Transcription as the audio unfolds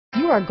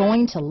are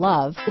going to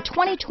love the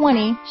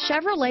 2020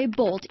 Chevrolet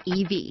Bolt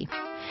EV.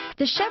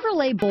 The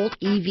Chevrolet Bolt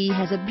EV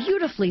has a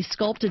beautifully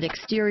sculpted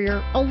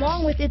exterior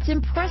along with its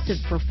impressive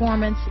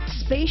performance,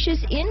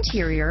 spacious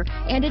interior,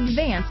 and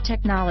advanced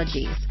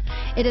technologies.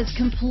 It has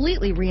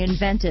completely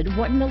reinvented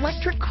what an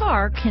electric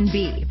car can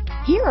be.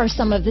 Here are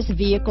some of this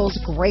vehicle's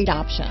great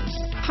options: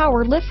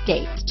 power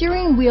liftgate,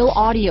 steering wheel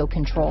audio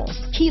controls,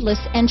 keyless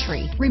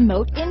entry,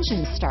 remote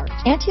engine start,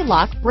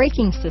 anti-lock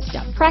braking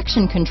system,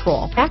 traction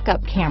control,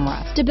 backup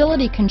camera,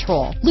 stability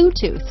control,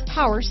 Bluetooth,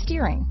 power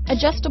steering,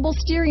 adjustable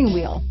steering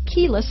wheel,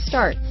 keyless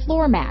start,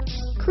 floor mats,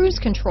 cruise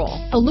control,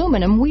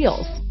 aluminum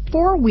wheels,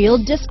 four-wheel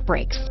disc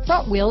brakes,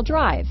 front-wheel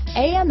drive,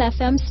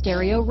 AM/FM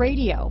stereo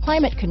radio,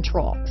 climate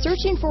control.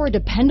 Searching for a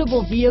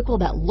dependable vehicle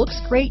that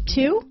looks great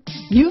too?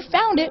 You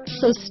found it,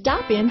 so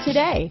stop in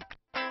today.